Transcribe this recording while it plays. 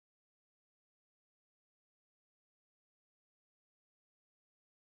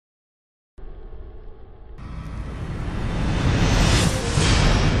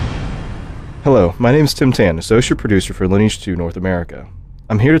Hello, my name is Tim Tan, Associate Producer for Lineage 2 North America.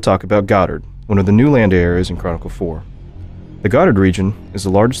 I'm here to talk about Goddard, one of the new land areas in Chronicle 4. The Goddard region is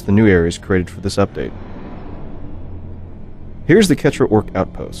the largest of the new areas created for this update. Here's the Ketra Orc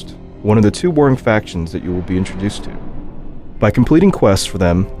Outpost, one of the two warring factions that you will be introduced to. By completing quests for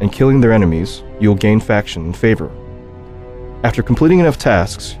them and killing their enemies, you will gain faction and favor. After completing enough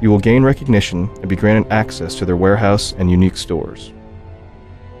tasks, you will gain recognition and be granted access to their warehouse and unique stores.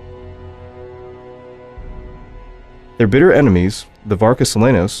 Their bitter enemies, the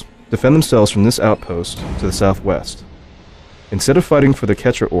Varka-Selenos, defend themselves from this outpost to the southwest. Instead of fighting for the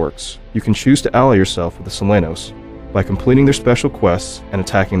Ketra Orcs, you can choose to ally yourself with the Selenos by completing their special quests and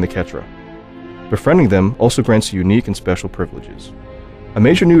attacking the Ketra. Befriending them also grants you unique and special privileges. A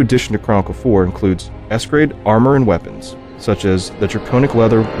major new addition to Chronicle 4 includes S-grade armor and weapons, such as the draconic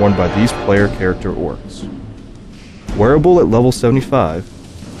leather worn by these player character orcs. Wearable at level 75,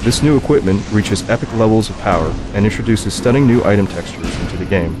 this new equipment reaches epic levels of power and introduces stunning new item textures into the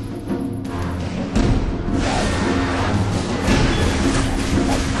game.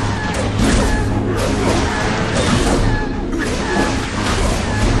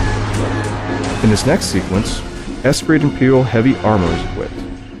 In this next sequence, S-grade Imperial Heavy armor is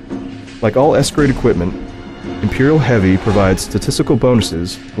equipped. Like all S-grade equipment, Imperial Heavy provides statistical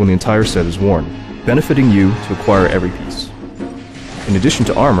bonuses when the entire set is worn, benefiting you to acquire every piece. In addition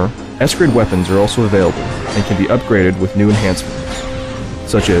to armor, S-grade weapons are also available and can be upgraded with new enhancements,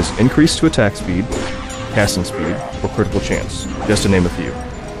 such as increase to attack speed, casting speed, or critical chance, just to name a few.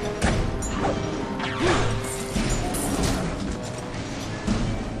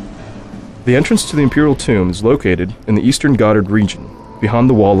 The entrance to the Imperial Tomb is located in the eastern Goddard region, behind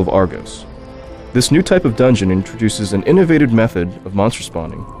the Wall of Argos. This new type of dungeon introduces an innovative method of monster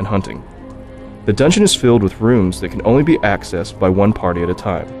spawning and hunting. The dungeon is filled with rooms that can only be accessed by one party at a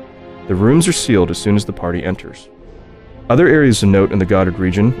time. The rooms are sealed as soon as the party enters. Other areas to note in the Goddard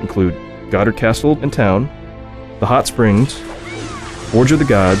region include Goddard Castle and Town, the Hot Springs, Forge of the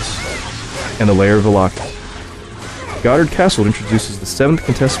Gods, and the Lair of Valakis. Goddard Castle introduces the 7th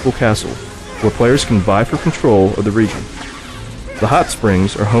contestable castle, where players can vie for control of the region. The Hot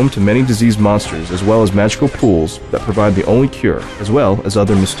Springs are home to many diseased monsters as well as magical pools that provide the only cure, as well as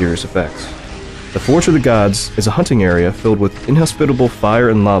other mysterious effects. The Forge of the Gods is a hunting area filled with inhospitable fire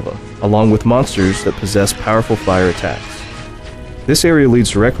and lava, along with monsters that possess powerful fire attacks. This area leads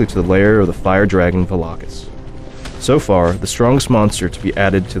directly to the lair of the fire dragon Valakis. So far, the strongest monster to be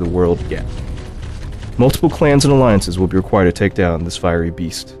added to the world yet. Multiple clans and alliances will be required to take down this fiery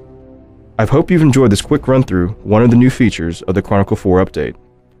beast. I hope you've enjoyed this quick run-through one of the new features of the Chronicle 4 update,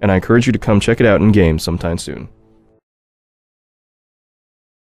 and I encourage you to come check it out in game sometime soon.